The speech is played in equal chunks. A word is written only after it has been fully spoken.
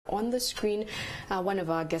on the screen. One of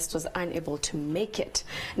our guests was unable to make it.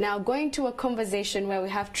 Now, going to a conversation where we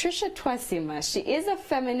have Trisha Twasima. She is a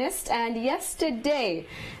feminist, and yesterday,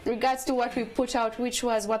 in regards to what we put out, which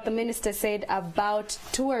was what the minister said about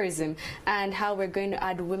tourism and how we're going to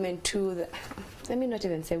add women to the, let me not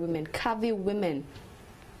even say women, curvy women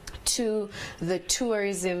to the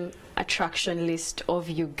tourism attraction list of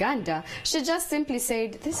Uganda, she just simply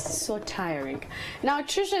said, this is so tiring. Now,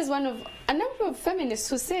 Trisha is one of a number of feminists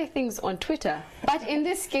who say things on Twitter, but in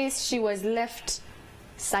this case, she was left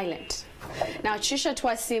silent. Now, Trisha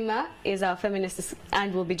Twasima is our feminist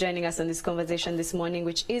and will be joining us on this conversation this morning,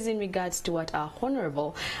 which is in regards to what our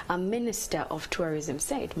Honorable Minister of Tourism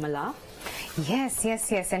said. Mala? Yes.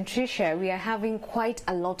 And Trisha, we are having quite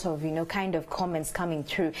a lot of, kind of comments coming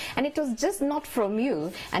through. And it was just not from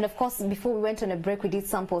you. And of course, before we went on a break, we did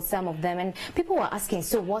sample some of them. And people were asking,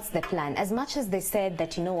 so what's the plan? As much as they said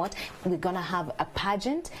that, you know what, we're going to have a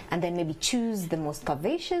pageant and then maybe choose the most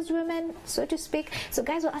curvaceous women, so to speak. So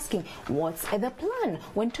guys were asking, what's the plan?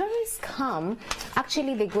 When tourists come,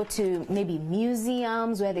 actually they go to maybe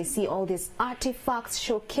museums where they see all these artifacts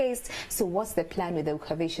showcased. So what's the plan with the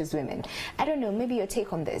curvaceous women? I don't know, maybe your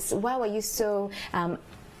take on this. Why were you so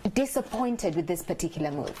disappointed with this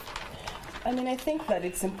particular move? I mean, I think that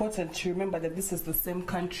it's important to remember that this is the same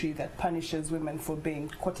country that punishes women for being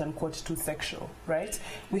quote-unquote too sexual, right?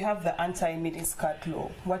 We have the anti-miniskirt law.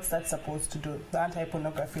 What's that supposed to do? The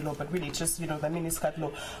anti-pornography law, but really it's just, the miniskirt law,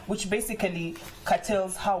 which basically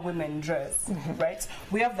curtails how women dress, right?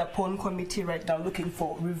 We have the porn committee right now looking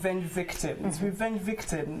for revenge victims, revenge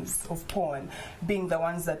victims of porn being the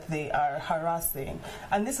ones that they are harassing.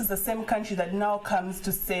 And this is the same country that now comes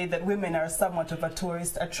to say that women are somewhat of a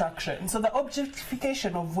tourist attraction. So the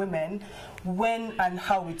objectification of women when and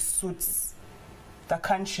how it suits the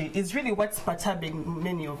country is really what's perturbing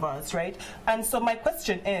many of us, right? And so my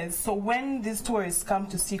question is, so when these tourists come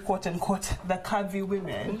to see quote-unquote the curvy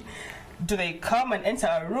women, do they come and enter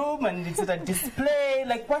a room and is it a display?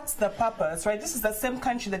 Like, what's the purpose, right? This is the same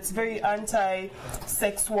country that's very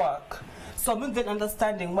anti-sex work. So I'm not then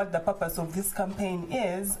understanding what the purpose of this campaign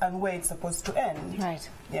is and where it's supposed to end. Right.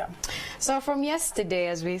 Yeah. So from yesterday,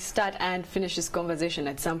 as we start and finish this conversation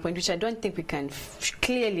at some point, which I don't think we can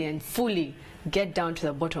clearly and fully get down to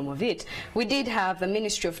the bottom of it, we did have the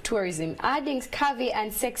Ministry of Tourism adding curvy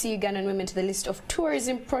and sexy Ugandan women to the list of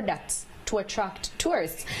tourism products to attract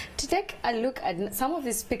tourists. To take a look at some of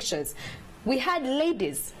these pictures, we had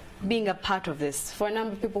ladies being a part of this. For a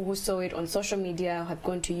number of people who saw it on social media, have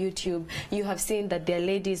gone to YouTube, you have seen that there are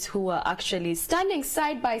ladies who are actually standing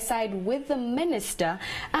side by side with the minister,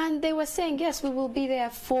 and they were saying, yes, we will be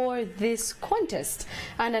there for this contest.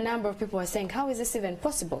 And a number of people are saying, how is this even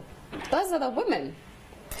possible? Those are the women.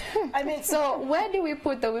 I mean, so where do we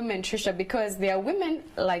put the women, Trisha? Because there are women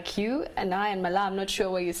like you and I and Mala, I'm not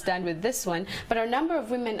sure where you stand with this one, but a number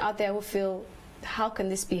of women out there who feel, how can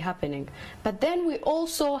this be happening? But then we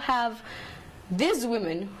also have these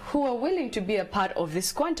women who are willing to be a part of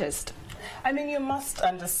this contest. I mean, you must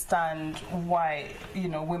understand why,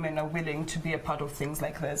 women are willing to be a part of things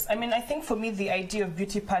like this. I mean, I think for me, the idea of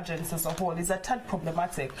beauty pageants as a whole is a tad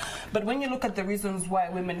problematic. But when you look at the reasons why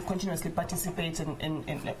women continuously participate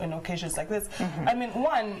in occasions like this, I mean,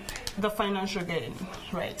 one, the financial gain,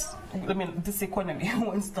 right? I mean, this economy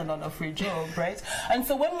won't stand on a free job, right? And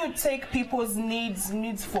so when you take people's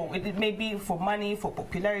needs for, it may be for money, for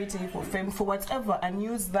popularity, for fame, for whatever, and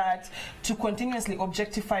use that to continuously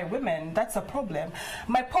objectify women, that's a problem.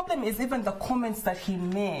 My problem is even the comments that he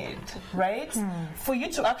made, right? For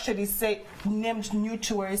you to actually say named new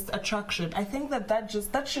tourist attraction, I think that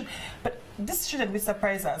should, but this shouldn't be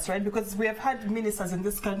surprise us, right? Because we have had ministers in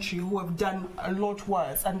this country who have done a lot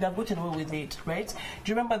worse and they've gotten away with it, right?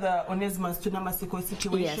 Do you remember the Onesimus Tunamasiko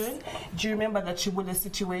situation? Yes. Do you remember the Chibule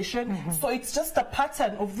situation? So it's just a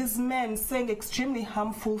pattern of these men saying extremely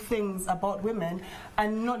harmful things about women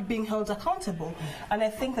and not being held accountable. And I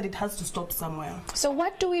think that it has to stop somewhere. So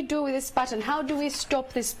what do we do with this pattern? How do we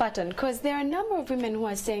stop this pattern? Because there are a number of women who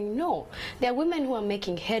are saying no. There are women who are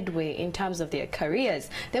making headway in terms of their careers.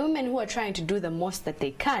 There are women who are trying to do the most that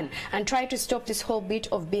they can and try to stop this whole bit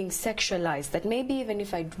of being sexualized, that maybe even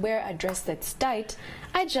if I wear a dress that's tight,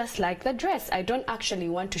 I just like the dress. I don't actually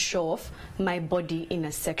want to show off my body in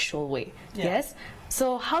a sexual way. Yes?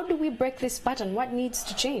 So how do we break this pattern? What needs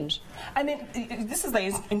to change? I mean, this is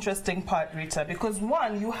the interesting part, Rita, because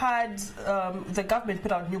one, you had the government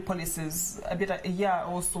put out new policies a year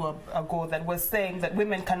or so ago that was saying that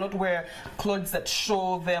women cannot wear clothes that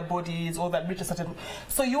show their bodies or that reach a certain...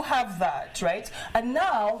 So you have that, right? And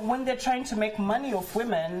now, when they're trying to make money off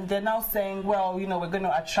women, they're now saying, well, you know, we're going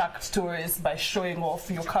to attract tourists by showing off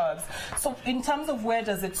your curves. So in terms of where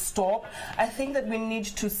does it stop, I think that we need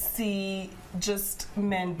to see just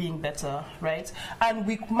men being better, right? And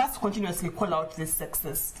we must continuously call out these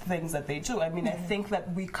sexist things that they do. I mean, I think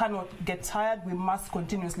that we cannot get tired. We must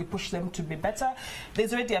continuously push them to be better.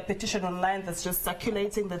 There's already a petition online that's just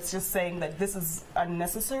circulating that's just saying that this is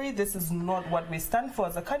unnecessary. This is not what we stand for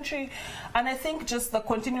as a country. And I think just the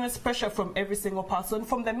continuous pressure from every single person,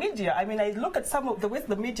 from the media. I mean, I look at some of the way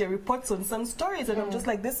the media reports on some stories and I'm just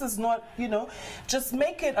like, this is not, you know, just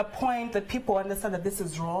make it a point that people understand that this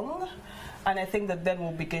is wrong. And I think that then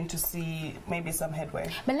we'll begin to see maybe some headway.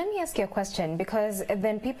 But let me ask you a question, because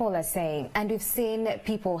then people are saying, and we've seen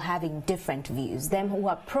people having different views, them who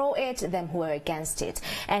are pro it, them who are against it.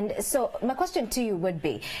 And so my question to you would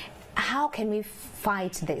be, how can we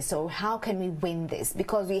fight this, or how can we win this?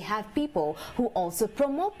 Because we have people who also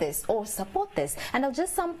promote this or support this. And I'll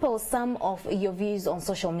just sample some of your views on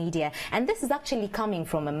social media. And this is actually coming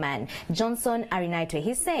from a man, Johnson Arinaito.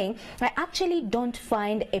 He's saying, I actually don't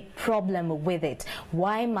find a problem with it.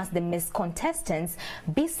 Why must the Miss contestants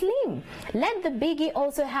be slim? Let the biggie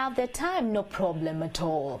also have their time. No problem at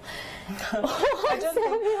all. I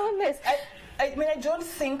don't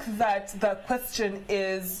think that the question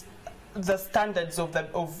is the standards of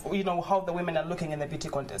you know, how the women are looking in the beauty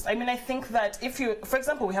contest. I mean, I think that if you, for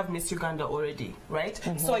example, we have Miss Uganda already, right?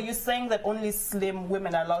 So are you saying that only slim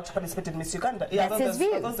women are allowed to participate in Miss Uganda? Yeah, that's his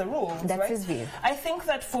view. Those are the rules, that's right? his view. I think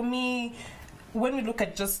that for me, when we look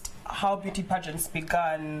at just how beauty pageants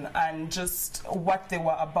began and just what they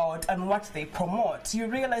were about and what they promote, you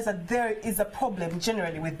realize that there is a problem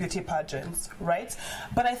generally with beauty pageants, right?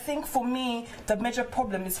 But I think for me, the major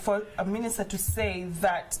problem is for a minister to say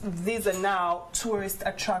that these are now tourist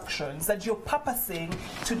attractions, that you're purposing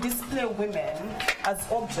to display women as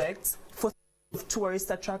objects for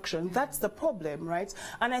tourist attraction. That's the problem, right?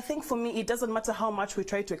 And I think for me, it doesn't matter how much we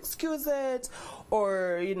try to excuse it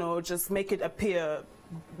or, you know, just make it appear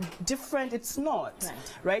different. It's not,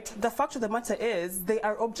 right? The fact of the matter is they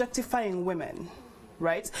are objectifying women,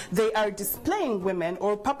 right? They are displaying women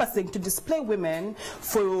or purposing to display women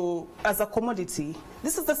as a commodity.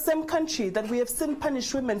 This is the same country that we have seen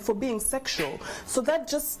punish women for being sexual. So that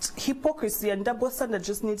just hypocrisy and double standard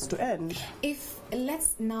just needs to end.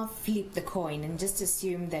 Let's now flip the coin and just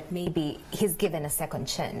assume that maybe he's given a second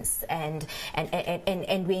chance, and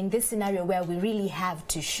we're in this scenario where we really have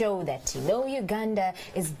to show that, you know, Uganda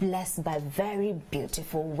is blessed by very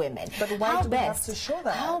beautiful women. But why do we have to show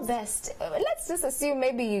that? How best? Let's just assume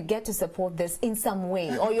maybe you get to support this in some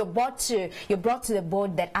way, or you're brought to the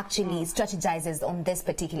board that actually strategizes on this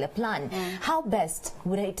particular plan. How best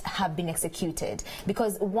would it have been executed?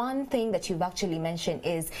 Because one thing that you've actually mentioned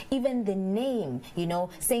is even the name, you know,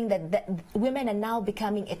 saying that women are now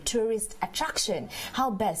becoming a tourist attraction. How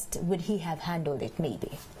best would he have handled it, maybe?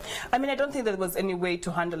 I mean, I don't think there was any way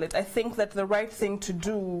to handle it. I think that the right thing to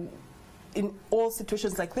do in all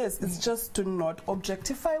situations like this is just to not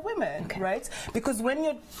objectify women, right? Because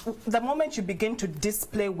the moment you begin to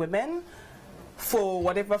display women for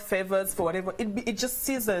whatever favors, for whatever, it just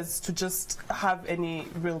ceases to just have any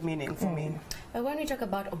real meaning for me. But when we talk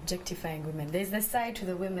about objectifying women, there's the side to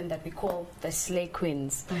the women that we call the slay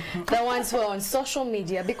queens, the ones who are on social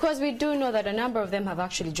media, because we do know that a number of them have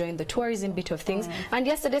actually joined the tourism bit of things. And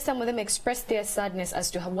yesterday, some of them expressed their sadness as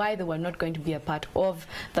to why they were not going to be a part of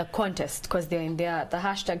the contest, because they're in there. The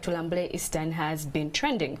hashtag Tulamble Eastern has been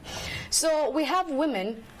trending. So we have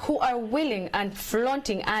women who are willing and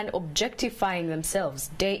flaunting and objectifying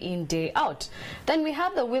themselves day in, day out. Then we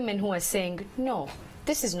have the women who are saying, no,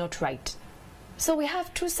 this is not right. So we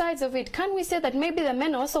have two sides of it. Can we say that maybe the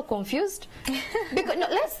men are also confused? Because no,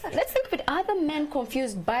 let's think of it. Are the men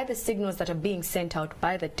confused by the signals that are being sent out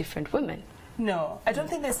by the different women? No, I don't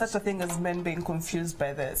think there's such a thing as men being confused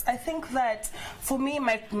by this. I think that, for me,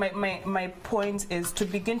 my point is to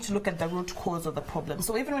begin to look at the root cause of the problem.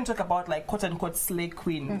 So even when we talk about, like, quote-unquote slay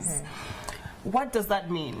queens, what does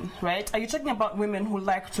that mean, right? Are you talking about women who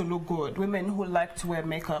like to look good, women who like to wear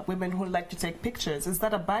makeup, women who like to take pictures? Is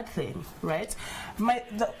that a bad thing, right?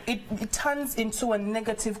 It turns into a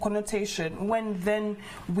negative connotation when then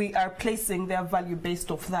we are placing their value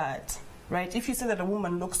based off that, right? If you say that a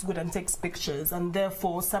woman looks good and takes pictures, and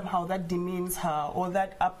therefore somehow that demeans her, or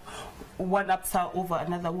that one-ups her over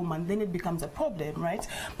another woman, then it becomes a problem, right?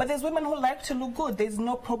 But there's women who like to look good. There's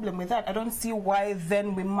no problem with that. I don't see why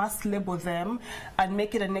then we must label them and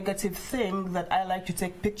make it a negative thing that I like to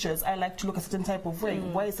take pictures, I like to look a certain type of way.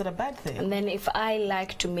 Why is it a bad thing? And then if I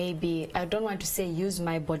like to maybe, I don't want to say use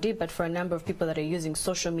my body, but for a number of people that are using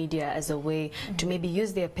social media as a way to maybe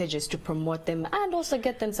use their pages to promote them and also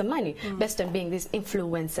get them some money, based on being these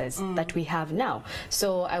influencers that we have now.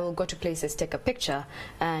 So I will go to places, take a picture,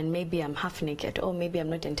 and maybe I'm half naked, or maybe I'm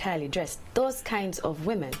not entirely dressed. Those kinds of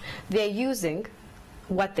women, they're using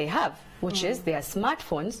what they have, which is their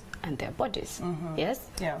smartphones and their bodies. Yes?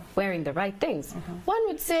 Yeah. Wearing the right things. One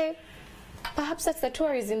would say, perhaps that's the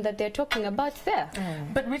tourism that they're talking about there.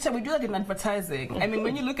 But Rita, we do that in advertising. I mean,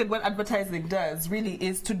 when you look at what advertising does, really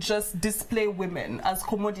is to just display women as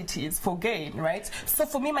commodities for gain, right? So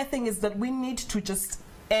for me, my thing is that we need to just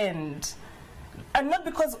end. And not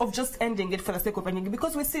because of just ending it for the sake of ending it,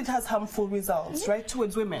 because we see it has harmful results, right,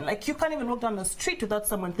 towards women. Like, you can't even walk down the street without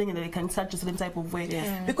someone thinking that they can touch a certain type of way.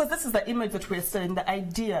 Because this is the image that we're selling, the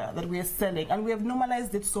idea that we're selling, and we have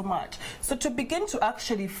normalized it so much. So to begin to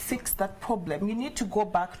actually fix that problem, you need to go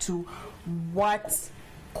back to what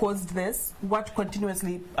caused this, what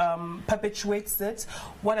continuously perpetuates it,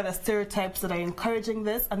 what are the stereotypes that are encouraging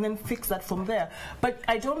this, and then fix that from there. But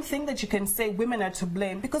I don't think that you can say women are to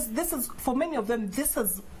blame, because this is, for many of them, this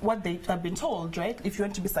is what they have been told, right? If you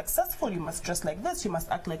want to be successful, you must dress like this, you must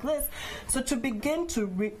act like this. So to begin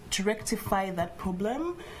to rectify that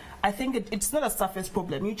problem, I think it's not a surface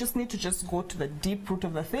problem. You just need to just go to the deep root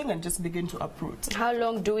of the thing and just begin to uproot. How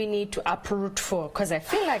long do we need to uproot for? Because I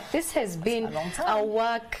feel like this has been a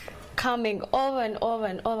work coming over and over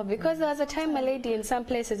and over, because there was a time, a lady, in some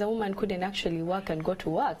places a woman couldn't actually work and go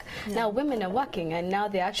to work. Now women are working, and now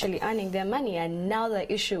they're actually earning their money, and now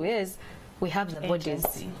the issue is we have the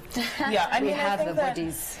bodies. Yeah, I mean, we have the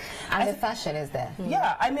bodies. And the fashion is there.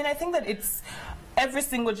 Yeah, I mean, I think that it's every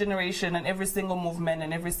single generation and every single movement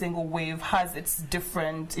and every single wave has its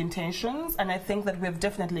different intentions, and I think that we have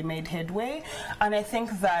definitely made headway, and I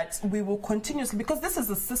think that we will continuously, because this is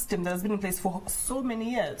a system that has been in place for so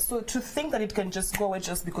many years, so to think that it can just go away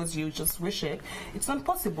just because you just wish it, it's not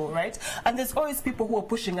possible, right? And there's always people who are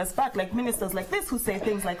pushing us back, like ministers like this who say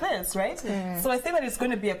things like this, right? So I think that it's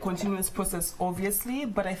going to be a continuous process, obviously,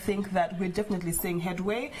 but I think that we're definitely seeing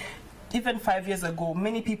headway. Even 5 years ago,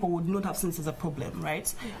 many people would not have seen this as a problem,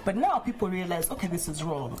 right? But now people realize, okay, this is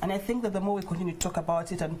wrong. And I think that the more we continue to talk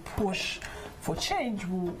about it and push for change,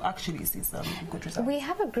 we'll actually see some good results. We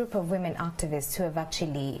have a group of women activists who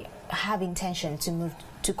have intention to move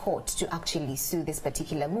to court to actually sue this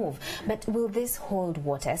particular move. But will this hold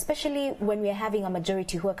water, especially when we're having a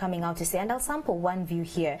majority who are coming out to say, and I'll sample one view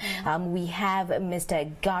here. We have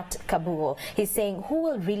Mr. Gart Kabuo. He's saying, who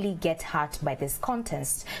will really get hurt by this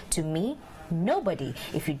contest? To me, nobody.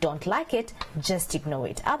 If you don't like it, just ignore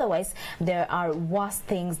it. Otherwise, there are worse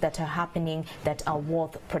things that are happening that are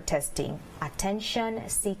worth protesting. Attention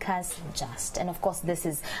seekers just. And of course, this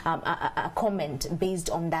is a comment based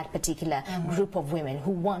on that particular group of women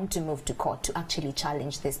who want to move to court to actually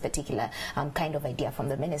challenge this particular kind of idea from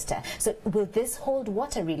the minister. So will this hold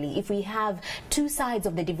water really, if we have two sides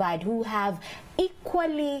of the divide who have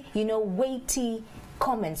equally, weighty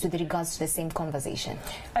comments with regards to the same conversation?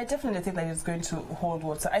 I definitely think that it's going to hold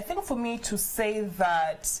water. I think for me to say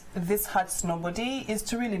that this hurts nobody is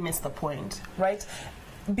to really miss the point, right?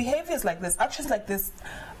 Behaviors like this, actions like this,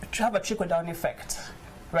 have a trickle-down effect,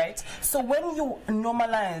 right? So when you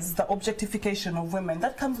normalize the objectification of women,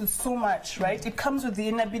 that comes with so much, right? It comes with the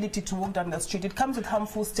inability to walk down the street. It comes with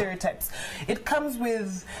harmful stereotypes. It comes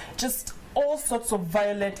with just all sorts of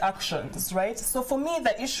violent actions, right? So for me,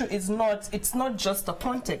 the issue is it's not just a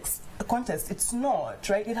contest, it's not,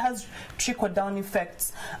 right? It has trickle-down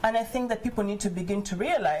effects, and I think that people need to begin to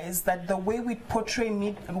realize that the way we portray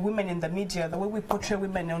women in the media, the way we portray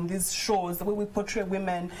women on these shows, the way we portray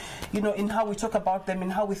women, in how we talk about them, in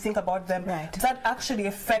how we think about them, that actually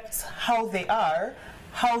affects how they are,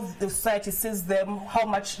 how the society sees them, how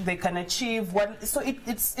much they can achieve. So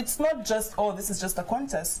it's not just, oh, this is just a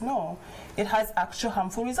contest. No, it has actual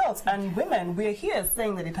harmful results. And women, we're here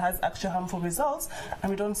saying that it has actual harmful results, and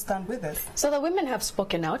we don't stand with it. So the women have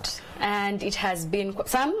spoken out, and it has been,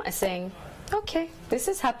 some are saying, okay, this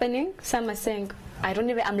is happening. Some are saying,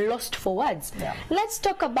 I'm lost for words. Yeah. Let's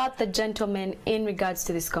talk about the gentlemen in regards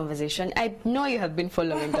to this conversation. I know you have been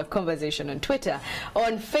following the conversation on Twitter,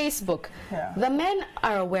 on Facebook. Yeah. The men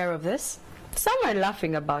are aware of this. Some are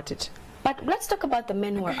laughing about it. But let's talk about the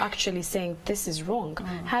men who are actually saying this is wrong.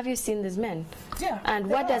 Have you seen these men? Yeah. And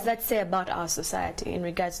what does that say about our society in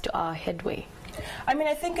regards to our headway? I mean,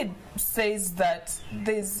 I think it says that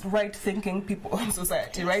there's right-thinking people in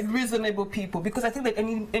society, right? Reasonable people. Because I think that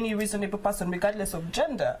any reasonable person, regardless of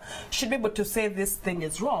gender, should be able to say this thing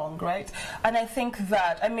is wrong, right? And I think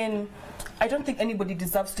that, I mean, I don't think anybody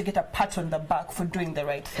deserves to get a pat on the back for doing the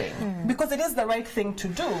right thing. Because it is the right thing to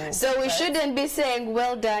do. So we shouldn't be saying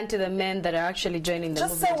well done to the men that are actually joining the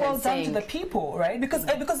movement. Just say well done to the people, right? Because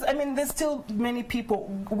I mean, there's still many people,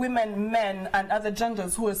 women, men, and other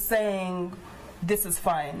genders who are saying this is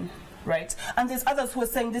fine, right? And there's others who are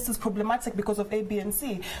saying this is problematic because of A, B, and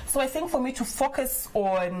C. So I think for me to focus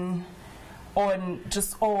on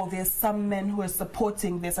just, oh, there's some men who are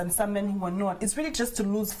supporting this and some men who are not, it's really just to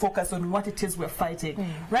lose focus on what it is we're fighting.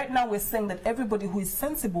 Right now we're saying that everybody who is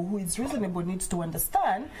sensible, who is reasonable, needs to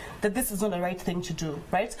understand that this is not the right thing to do,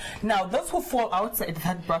 right? Now, those who fall outside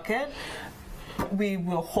that bracket, we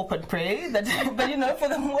will hope and pray that, but you know, for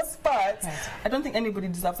the most part, I don't think anybody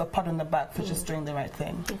deserves a pat on the back for just doing the right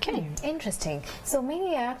thing. Okay, interesting. So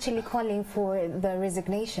many are actually calling for the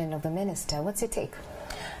resignation of the minister. What's your take?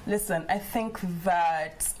 Listen, I think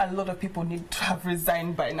that a lot of people need to have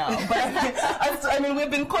resigned by now. But I mean, we've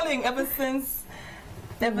been calling ever since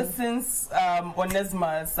Onesmas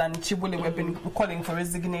and Chibule, we've been calling for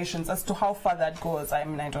resignations. As to how far that goes, I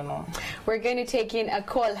mean, I don't know. We're going to take in a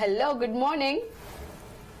call. Hello, good morning.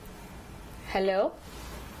 Hello.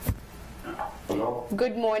 Hello.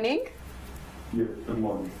 Good morning. Yes, good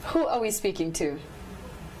morning. Who are we speaking to?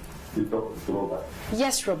 It's Dr. Robert.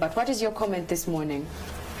 Yes, Robert. What is your comment this morning?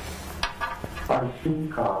 I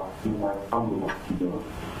think in my family of children,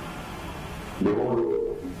 they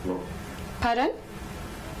all lost. Pardon?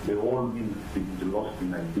 They all been lost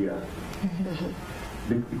in Nigeria.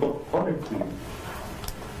 Because honestly,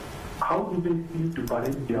 how do they feel to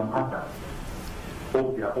parent their mother,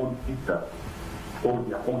 or their own sister, or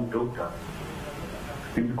their own daughter?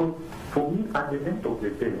 Because for me, at the end of the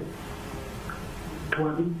day,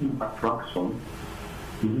 tourism attraction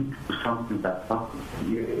leads to something that a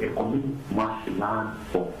community must learn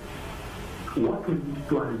from. What we need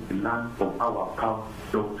to learn from our cow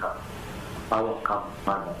daughter, our cow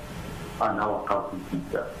mother, and our cow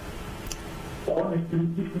sister. Honestly,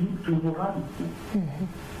 it leads to morality.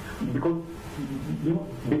 Because you know,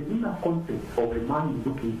 the inner concept of a man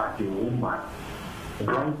looking at a woman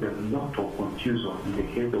drives a lot of confusion in the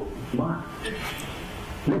head of this man.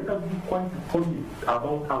 Let us be quite honest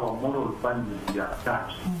about our moral values we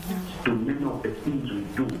attach to many of the things we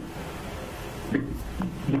do.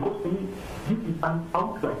 Because to me, this is an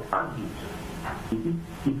outright abuse.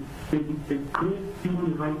 It's a great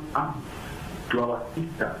human rights abuse to our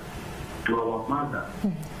sister, to our mother,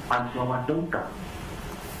 and to our daughter.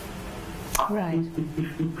 Right.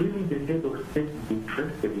 If really the head of state is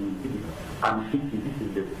interested in this and thinking this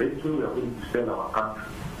is the best way we are going to sell our country,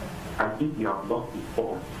 I think we have lost it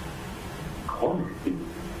all. Honestly,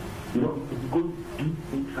 you know, it is going deep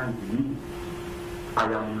inside me. I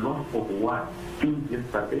am lost of what. Since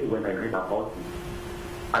yesterday when I read about it,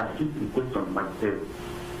 I simply questioned myself.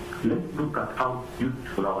 Let's look at how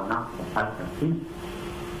beautiful our national anthem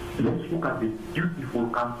is. Let's look at the beautiful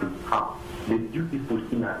country we have, the beautiful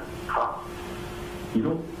scenery we have. You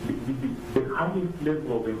know, the highest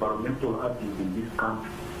level of environmental abuse in this country,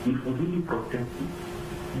 if we really protect it,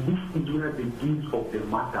 this is where the genes of the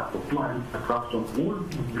matter for tourist attraction will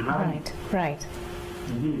be right. Right.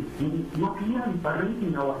 Yes, not really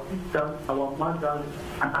parenting our sisters, our mothers,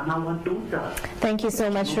 and our daughters. Thank you so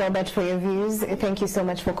much, Robert, for your views. Thank you so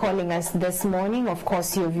much for calling us this morning. Of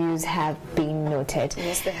course, your views have been noted.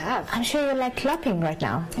 Yes, they have. I'm sure you're like clapping right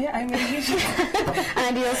now. Yeah, I mean,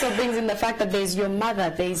 And he also brings in the fact that there's your mother,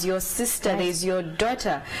 there's your sister, there's your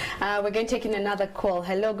daughter. We're going to take in another call.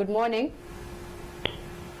 Hello, good morning.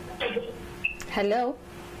 Hello.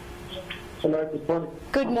 Hello, good morning.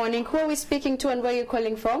 Good morning. Who are we speaking to and where are you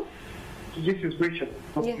calling from? This is Richard.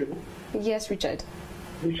 Yes, Richard.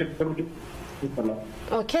 Richard from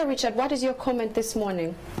Okay, Richard, what is your comment this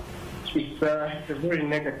morning? It's a very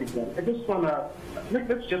negative one. I just want to,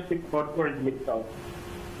 let's just think about tourism itself.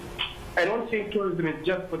 I don't think tourism is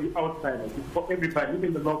just for the outsiders. It's for everybody,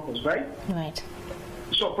 even the locals, right? Right.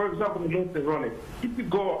 So, for example, you go to Rolex. If you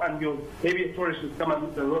go and maybe a tourist will come and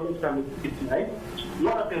eat the Rolex and it's nice,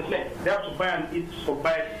 what happens next? They have to buy and eat or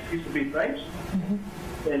buy a piece of it, right?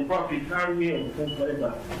 And probably carry and whatever.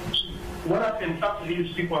 What happens after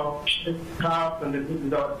these people cars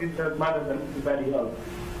and the our sisters, mothers, and everybody else?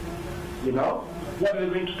 You know? What are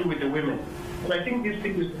they going to do with the women? So I think this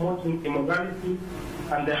thing is promoting immorality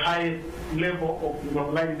and the highest level of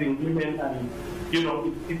mobilizing women, and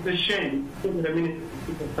it's a shame for the minister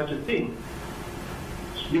to think of such a thing,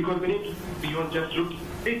 because we need to beyond just look.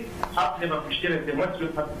 They have never appreciated them. What's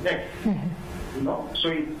going to happen next? So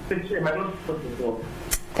it's a shame. I don't support the law.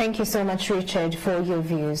 Thank you so much, Richard, for your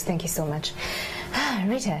views. Thank you so much.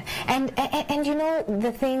 Rita, and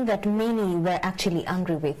the thing that many were actually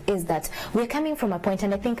angry with is that we're coming from a point,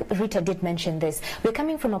 and I think Rita did mention this, we're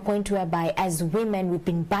coming from a point whereby as women we've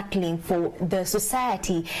been battling for the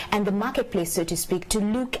society and the marketplace, so to speak, to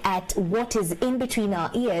look at what is in between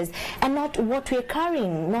our ears and not what we're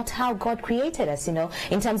carrying, not how God created us,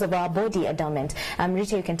 in terms of our body adornment.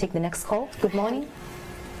 Rita, you can take the next call. Good morning.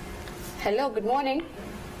 Hello, good morning.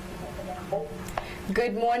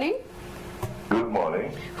 Good morning. Good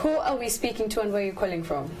morning. Who are we speaking to and where are you calling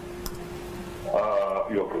from?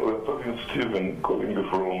 We're talking to Stephen, calling you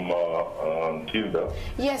from Tilda.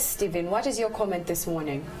 Yes, Stephen. What is your comment this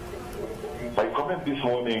morning? My comment this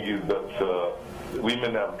morning is that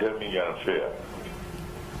women are becoming unfair.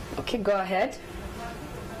 Okay, go ahead.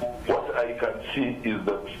 What I can see is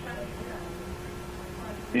that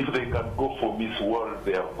if they can go for Miss World,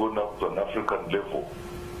 they have gone up to an African level.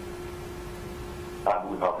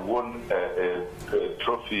 And we have won a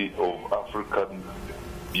trophy of African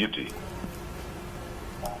beauty.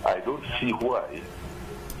 I don't see why,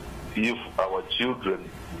 if our children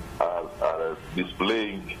are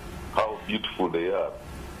displaying how beautiful they are,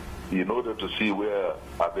 in order to see where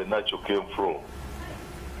Abenacho came from,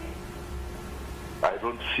 I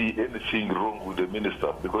don't see anything wrong with the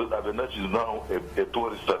minister, because Abenacho is now a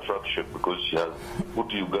tourist attraction, because she has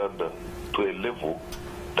put Uganda to a level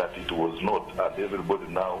that it was not, and everybody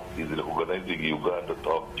now is recognizing Uganda to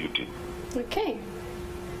have beauty. Okay.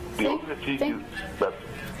 The only thing is that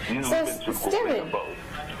these women should complain about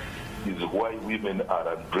is why women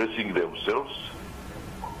are undressing themselves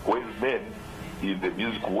when men in the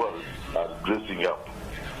music world are dressing up.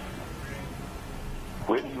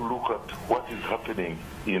 When you look at what is happening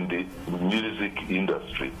in the music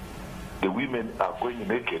industry, the women are going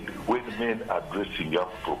naked when men are dressing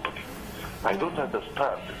up properly. I don't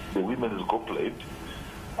understand the women's complaint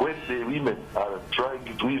when the women are trying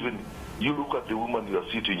to even, you look at the woman you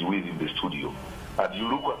are sitting with in the studio and you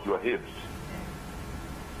look at your heads,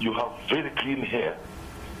 you have very clean hair,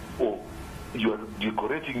 or you are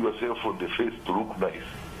decorating yourself on the face to look nice,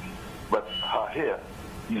 but her hair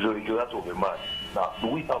is like that of a man. Now, do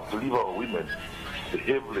we have to leave our women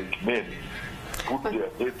behave like men, put their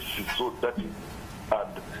heads so dirty,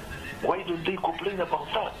 and why don't they complain about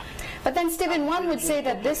that? But then, Stephen, one would say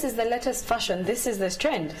that this is the latest fashion, this is the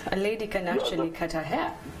trend. A lady can actually cut her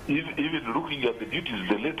hair. Even looking at the beauty is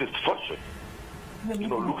the latest fashion.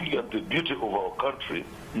 Looking at the beauty of our country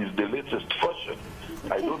is the latest fashion.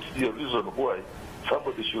 Okay. I don't see a reason why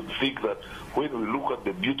somebody should think that when we look at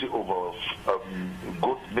the beauty of our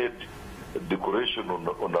God-made decoration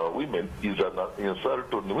on our women is an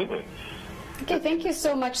insult on women. Okay, thank you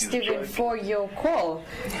so much, Stephen, for your call.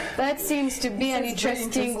 That seems to be an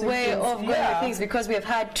interesting way of going with things, because we have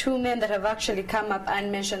had two men that have actually come up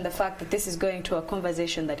and mentioned the fact that this is going to a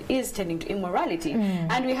conversation that is tending to immorality.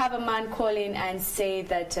 And we have a man call in and say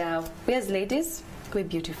that we as ladies, we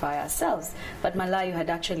beautify ourselves. But Malayu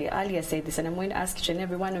had actually earlier said this, and I'm going to ask each and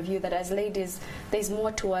every one of you that as ladies, there's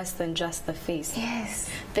more to us than just the face. Yes.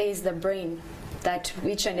 There is the brain. That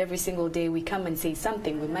each and every single day we come and say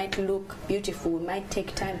something. We might look beautiful, we might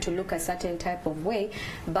take time to look a certain type of way,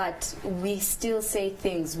 but we still say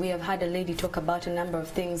things. We have had a lady talk about a number of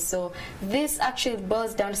things. So this actually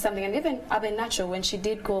boils down to something. And even Abenacho, when she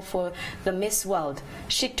did go for the Miss World,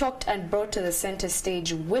 she talked and brought to the center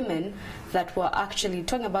stage women that were actually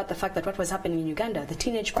talking about the fact that what was happening in Uganda, the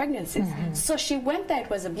teenage pregnancies. So she went there, it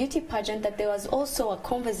was a beauty pageant, that there was also a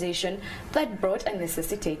conversation that brought and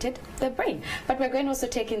necessitated the brain. But we're going to also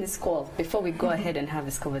take in this call before we go ahead and have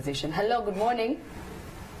this conversation. Hello, good morning.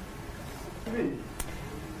 Please.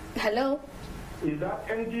 Hello. Is that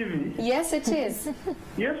NTV? Yes, it is.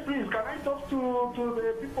 Yes, please. Can I talk to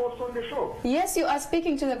the people on the show? Yes, you are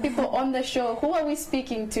speaking to the people on the show. Who are we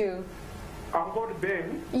speaking to? I'm called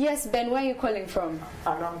Ben. Yes, Ben, where are you calling from?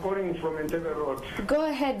 And I'm calling from Entebbe Road. Go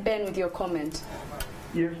ahead, Ben, with your comment.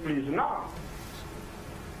 Yes, please. Now,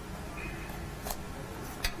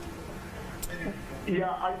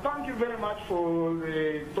 I thank you very much for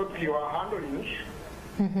the topic you are handling.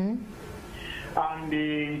 And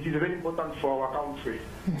it is very important for our country.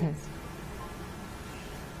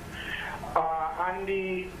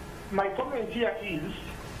 My comment here is,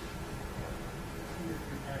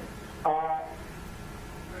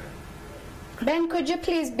 Ben, could you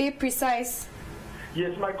please be precise?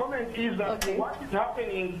 Yes, my comment is that what is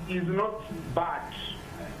happening is not bad.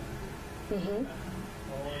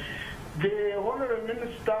 The Honorable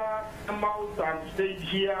Minister came out and said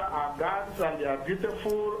here are girls and they are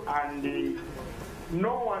beautiful, and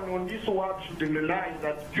no one on this world should realize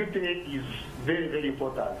that beauty is very, very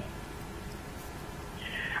important.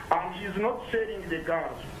 And he's not selling the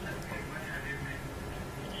girls.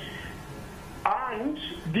 And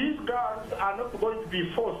these girls are not going to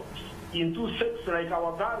be forced into sex like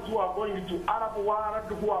our girls who are going to Arab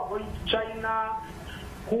world, who are going to China,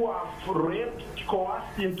 who are raped,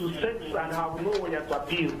 coerced into sex and have nowhere to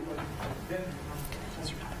appeal.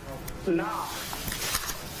 Now,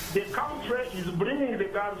 the country is bringing the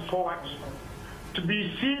girls forward to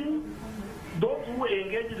be seen. Those who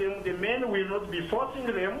engage them, the men will not be forcing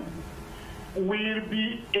them, will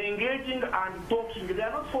be engaging and talking. They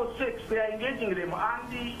are not for sex, they are engaging them.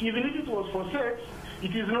 And even if it was for sex,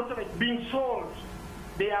 it is not like being sold.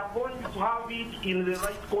 They are going to have it in the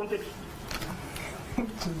right context.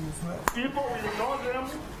 People will know them,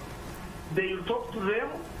 they will talk to them.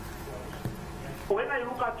 When I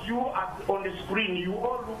look at you on the screen, you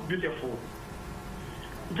all look beautiful.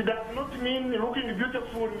 It does not mean looking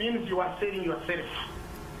beautiful means you are selling yourself.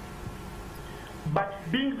 But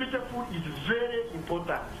being beautiful is very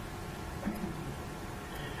important.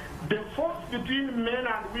 The force between men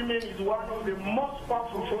and women is one of the most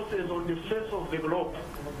powerful forces on the face of the globe.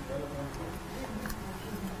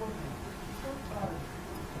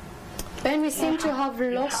 Ben, we seem to have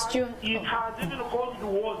lost you. It has even caused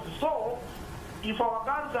wars. So, if our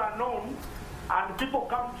girls are known and people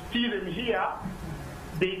come to see them here,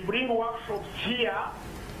 they bring workshops here,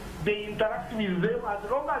 they interact with them,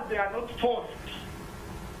 as long as they are not forced,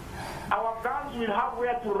 our girls will have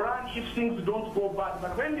where to run if things don't go bad.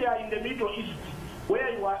 But when they are in the Middle East,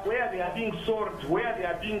 where they are being sold, where they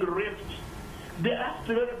are being raped, they act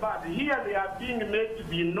very bad. Here they are being made to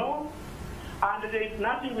be known, and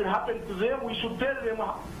nothing will happen to them. We should tell them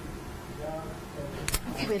how.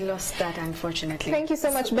 We lost that, unfortunately. Thank you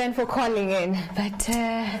so much, Ben, for calling in. But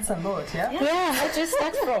That's a lot, yeah? Yeah, where do you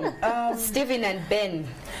start from? Stephen and Ben.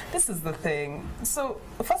 This is the thing. So,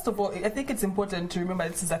 first of all, I think it's important to remember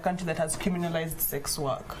this is a country that has criminalized sex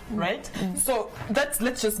work, right? So,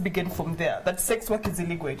 let's just begin from there. That sex work is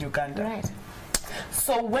illegal in Uganda. right.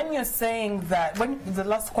 So when you're saying that, when the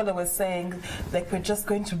last caller was saying, like, we're just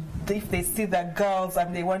going to, if they see their girls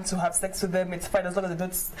and they want to have sex with them, it's fine as long as they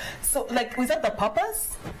don't. So, like, is that the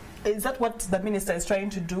purpose? Is that what the minister is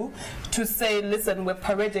trying to do? To say, listen, we're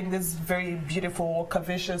parading these very beautiful,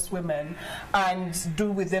 curvaceous women and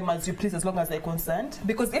do with them as you please as long as they're consent?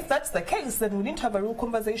 Because if that's the case, then we need to have a real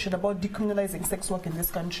conversation about decriminalizing sex work in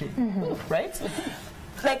this country, right?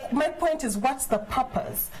 Like, my point is, what's the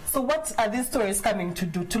purpose? So what are these stories coming to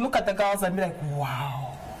do? To look at the girls and be like,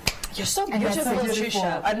 wow, you're so beautiful,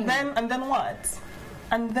 Trisha. And then what?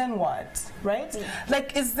 And then what? Right?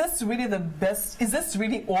 Like, is this really the best? Is this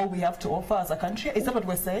really all we have to offer as a country? Is that what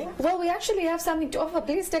we're saying? Well, we actually have something to offer.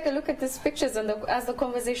 Please take a look at these pictures, and as the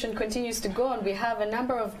conversation continues to go on, we have a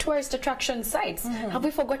number of tourist attraction sites. Have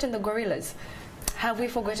we forgotten the gorillas? Have we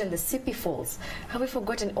forgotten the Sipi Falls? Have we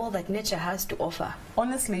forgotten all that nature has to offer?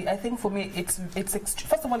 Honestly, I think for me, it's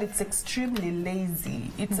first of all, it's extremely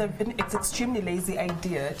lazy. It's extremely lazy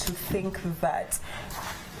idea to think that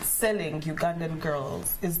selling Ugandan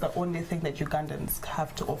girls is the only thing that Ugandans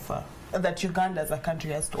have to offer, that Uganda as a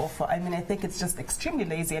country has to offer. I mean, I think it's just extremely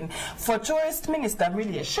lazy. And for a tourist minister, I'm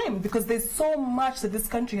really ashamed, because there's so much that this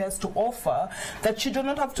country has to offer that you do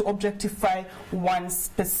not have to objectify one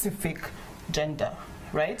specific gender,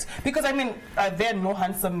 right? Because, I mean, are there no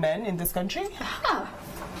handsome men in this country?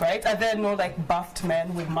 Right? Are there no, like, buffed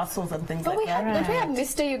men with muscles and things like that? Don't we have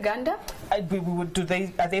Mr. Uganda?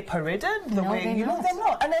 Are they paraded the way, they're you know, not. they're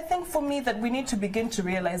not. And I think for me that we need to begin to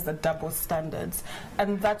realize the double standards,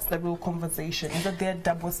 and that's the real conversation, is that there are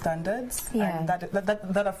double standards, and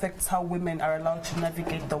that affects how women are allowed to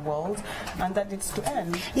navigate the world, and that needs to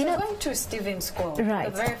end. You know, going to Stephen's call, right.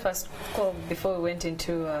 The very first call before we went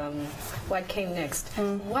into what came next,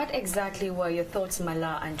 what exactly were your thoughts,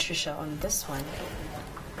 Mala and Trisha, on this one?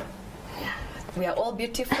 We are all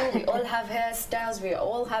beautiful, we all have hairstyles, we are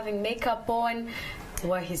all having makeup on,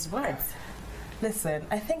 were his words. Listen,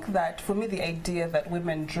 I think that for me the idea that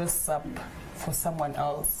women dress up for someone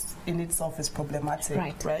else in itself is problematic,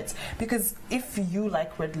 right? Because if you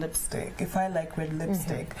like red lipstick, if I like red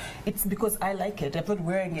lipstick, it's because I like it. I'm not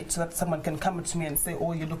wearing it so that someone can come to me and say,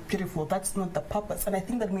 oh, you look beautiful. That's not the purpose. And I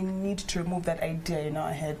think that we need to remove that idea in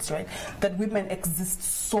our heads, right? That women exist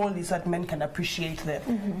solely so that men can appreciate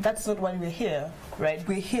them. That's not why we're here, right?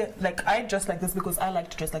 We're here, like, I dress like this because I like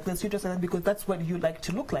to dress like this. You dress like that because that's what you like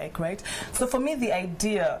to look like, right? So for me, the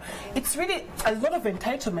idea, it's really a lot of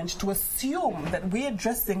entitlement to assume that we're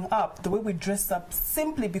dressing up the way we dress up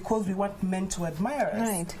simply because we want men to admire us.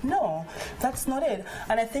 Right. No, that's not it.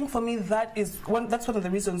 And I think for me that's one of the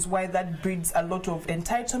reasons why that breeds a lot of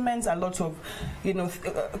entitlements, a lot of, you know,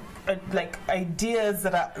 like ideas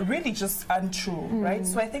that are really just untrue, right?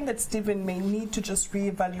 So I think that Stephen may need to just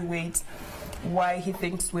reevaluate why he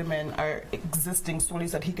thinks women are existing solely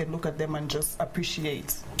so that he can look at them and just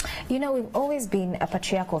appreciate. You know, we've always been a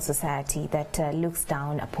patriarchal society that looks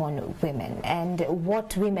down upon women, and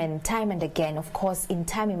what women, time and again, of course, in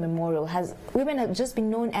time immemorial, women have just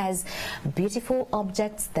been known as beautiful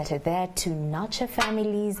objects that are there to nurture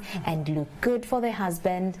families and look good for their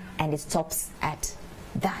husband, and it stops at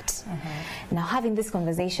that. Now, having this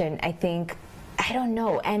conversation, I think, I don't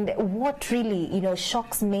know, and what really, you know,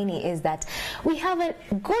 shocks many is that we have a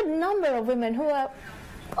good number of women who are,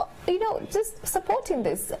 you know, just supporting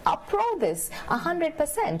this, pro this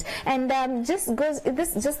 100%, and this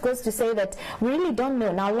just goes to say that we really don't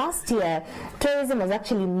know. Now, last year, tourism was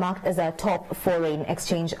actually marked as a top foreign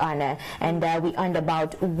exchange earner, and we earned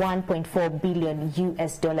about 1.4 billion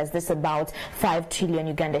US dollars. This is about 5 trillion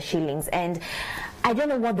Uganda shillings, and I don't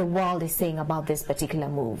know what the world is saying about this particular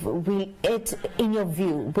move. Will it, in your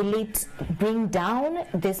view, will it bring down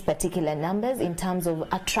these particular numbers in terms of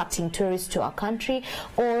attracting tourists to our country,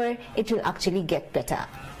 or it will actually get better?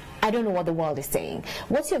 I don't know what the world is saying.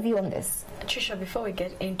 What's your view on this? Trisha, before we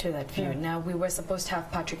get into that view, now we were supposed to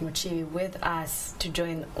have Patrick Muchiwi with us to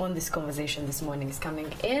join on this conversation this morning. He's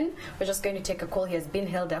coming in. We're just going to take a call. He has been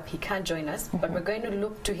held up. He can't join us, but we're going to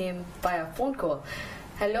look to him via phone call.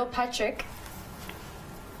 Hello, Patrick.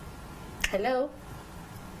 Hello.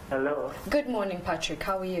 Hello. Good morning, Patrick.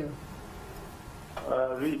 How are you?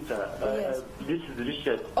 Rita. Yes. This is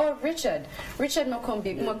Richard. Oh, Richard. Richard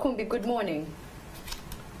Makumbi. Yes. Makumbi, good morning.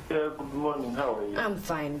 Good morning. How are you? I'm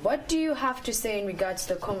fine. What do you have to say in regards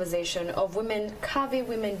to the conversation of women, Kavi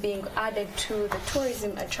women being added to the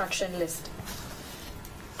tourism attraction list?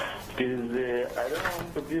 I don't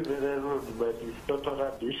want to be very rude, but it's total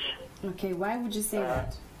rubbish. Okay, why would you say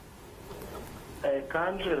that? A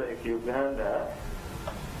country like Uganda,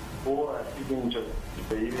 who are sticking to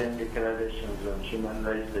the UN declarations on human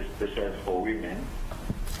rights, especially for women,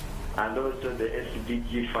 and also the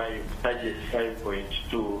SDG 5, Target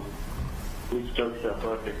 5.2, which talks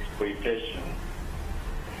about exploitation.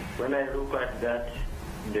 When I look at that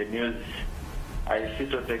in the news, I see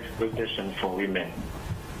total exploitation for women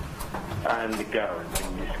and girls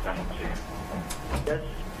in this country. Just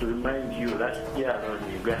to remind you, last year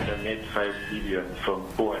alone, Uganda made 5 billion from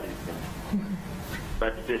tourism.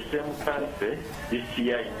 But the same country, this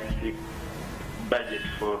year in the budget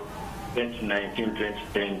for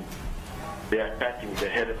 2019-2020, they are cutting the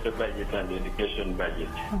health budget and the education budget.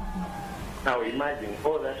 Now imagine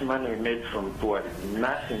all that money we made from tourism,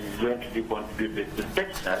 nothing is going to be contributed to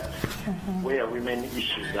sectors where women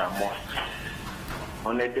issues are most.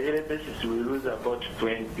 On a daily basis, we lose about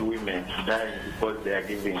 20 women dying because they are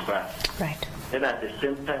giving birth. Right. And at the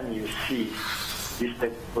same time, you see this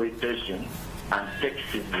exploitation and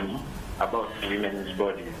sexism about women's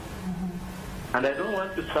bodies. And I don't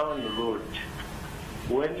want to sound rude.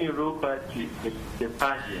 When you look at the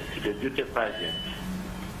pageants, the beauty pageants,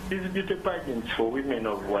 these beauty pageants for women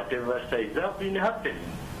of whatever size have been happening.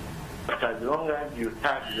 But as long as you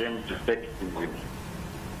tag them to sexism,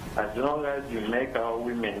 as long as you make our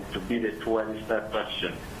women to be the tourist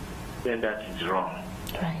attraction, then that is wrong.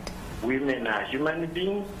 Right. Women are human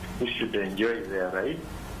beings who should enjoy their rights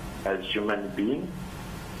as human beings,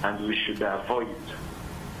 and we should avoid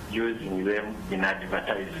using them in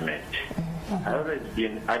advertisement. I've always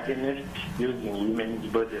been against using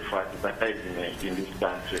women's body for advertisement in this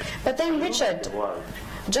country. But then, Richard,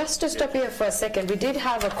 just to stop here for a second, we did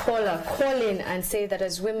have a caller call in and say that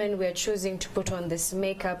as women we're choosing to put on this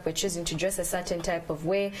makeup, we're choosing to dress a certain type of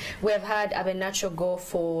way. We have had Abenacho go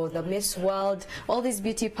for the Miss World, all these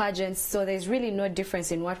beauty pageants, so there's really no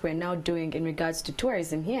difference in what we're now doing in regards to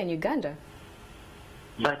tourism here in Uganda.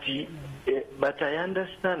 But I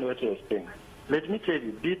understand what you're saying. Let me tell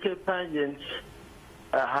you, beauty pageants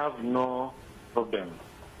have no problem.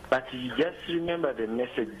 But you just remember the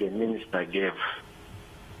message the minister gave.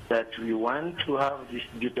 that we want to have these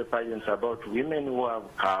beauty pageants about women who have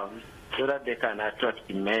curves so that they can attract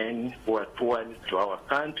men who are towards to our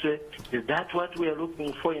country. Is that what we are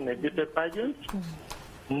looking for in a beauty pageant?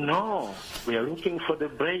 No, we are looking for the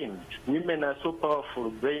brains. Women are so powerful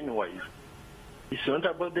brain-wise. It's not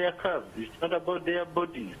about their curves. It's not about their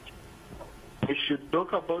bodies. We should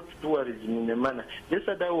talk about tourism in a manner.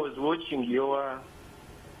 Yesterday I was watching your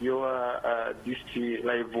this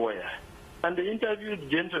live wire, and the interviewed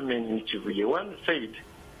gentleman in Chibuye, one said,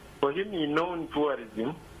 for him, he known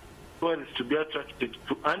tourism to be attracted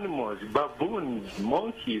to animals, baboons,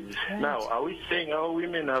 monkeys. Right. Now, are we saying our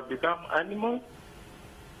women have become animals?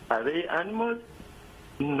 Are they animals?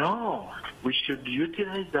 No. We should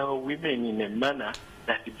utilize our women in a manner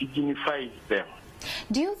that dignifies them.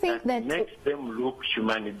 Do you think that makes them look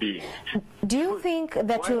human beings? Do you think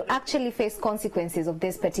that you'll actually face consequences of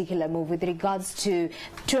this particular move with regards to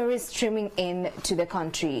tourists streaming in to the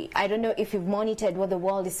country? I don't know if you've monitored what the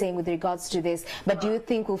world is saying with regards to this, but do you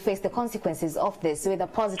think we'll face the consequences of this, whether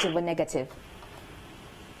positive or negative?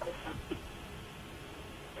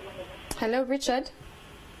 Hello, Richard.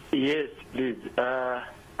 Yes, please. I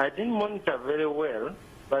didn't monitor very well,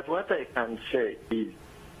 but what I can say is,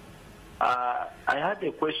 I had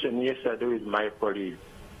a question yesterday with my colleague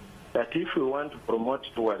that if we want to promote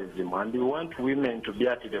tourism and we want women to be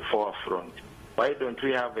at the forefront, why don't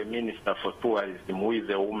we have a minister for tourism who is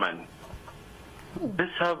a woman?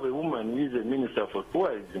 Let's have a woman who is a minister for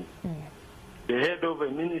tourism. The head of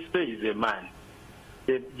a ministry is a man.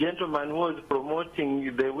 The gentleman who was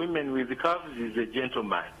promoting the women with curves is a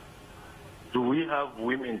gentleman. Do we have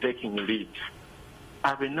women taking lead?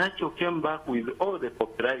 Abenacho came back with all the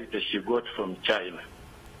popularity she got from China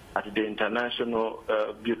at the international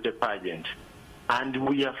beauty pageant. And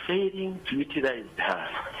we are failing to utilize her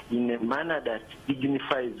in a manner that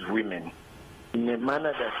dignifies women, in a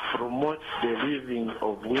manner that promotes the living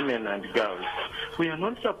of women and girls. We are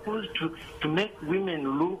not supposed to make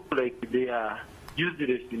women look like they are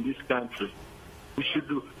useless in this country. We should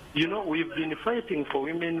do, we've been fighting for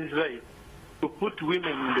women's rights, to put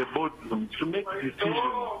women in the boardroom, to make decisions.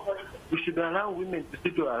 We should allow women to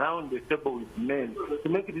sit around the table with men, to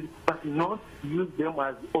make it, but not use them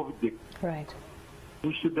as objects. Right.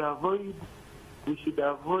 We should avoid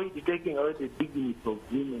taking away the dignity of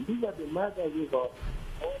women. These are the mothers of our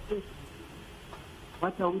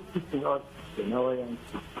what are we teaching us in our young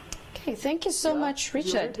people? Okay, thank you so much,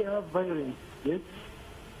 Richard. They have violence, yes?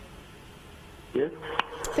 Yes.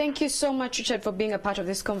 Thank you so much, Richard, for being a part of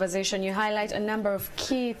this conversation. You highlight a number of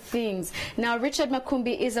key things. Now, Richard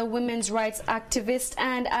Makumbi is a women's rights activist,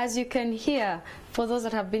 and as you can hear, for those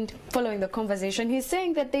that have been following the conversation, he's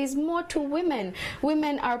saying that there is more to women.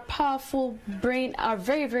 Women are powerful, are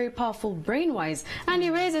very, very powerful brain-wise. And he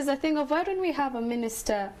raises the thing of, why don't we have a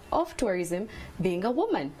minister of tourism being a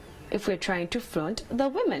woman if we're trying to flaunt the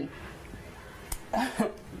women?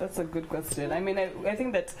 That's a good question. I mean, I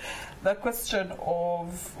think that the question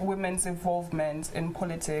of women's involvement in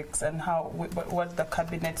politics and what the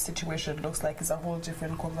cabinet situation looks like is a whole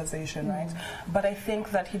different conversation, right? But I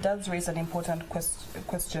think that he does raise an important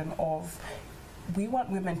question of, we want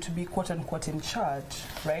women to be quote unquote in charge,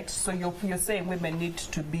 right? So you're saying women need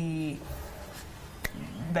to be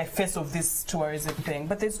the face of this tourism thing,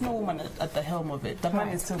 but there's no woman at the helm of it. The man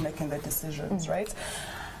is still making the decisions, right?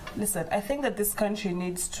 Listen, I think that this country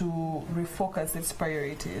needs to refocus its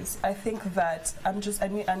priorities. I think that I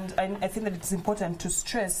think that it's important to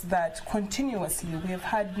stress that continuously we have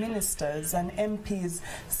had ministers and MPs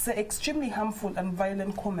say extremely harmful and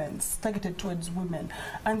violent comments targeted towards women,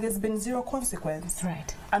 and there's been zero consequence.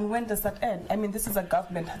 Right. And when does that end? I mean, this is a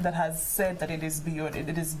government that has said that it is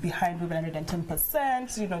behind women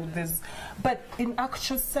 110%. But in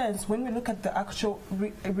actual sense, when we look at the actual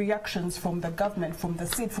reactions from the government, from the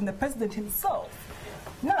state, from the president himself,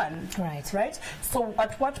 none. Right. So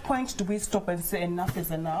at what point do we stop and say enough is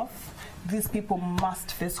enough? These people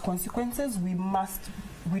must face consequences.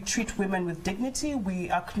 We treat women with dignity.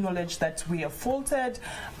 We acknowledge that we are faulted,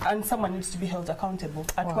 and someone needs to be held accountable.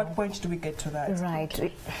 At what point do we get to that?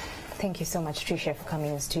 Right. Thank you so much, Tricia, for coming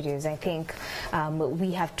in the studios. I think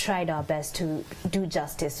we have tried our best to do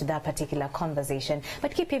justice to that particular conversation.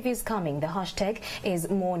 But keep your views coming. The hashtag is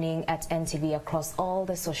Morning at NTV across all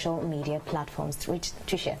the social media platforms.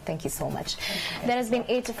 Tricia, thank you so much. That has been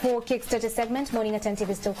it for Kickstarter segment. Morning at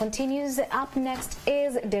NTV still continues. Up next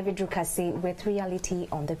is David Rukasi with Reality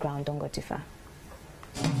on the Ground. Don't go too far.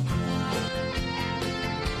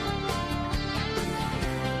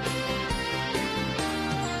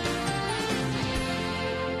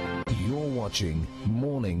 You're watching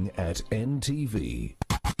Morning at NTV.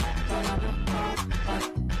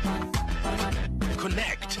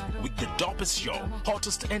 Connect with the dopest show,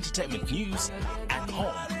 hottest entertainment news, and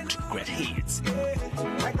home to great hits.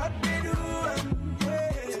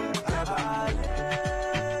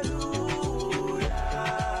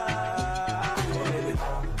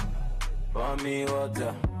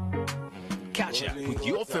 Catch up with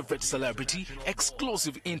your favorite celebrity,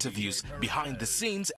 exclusive interviews, behind the scenes,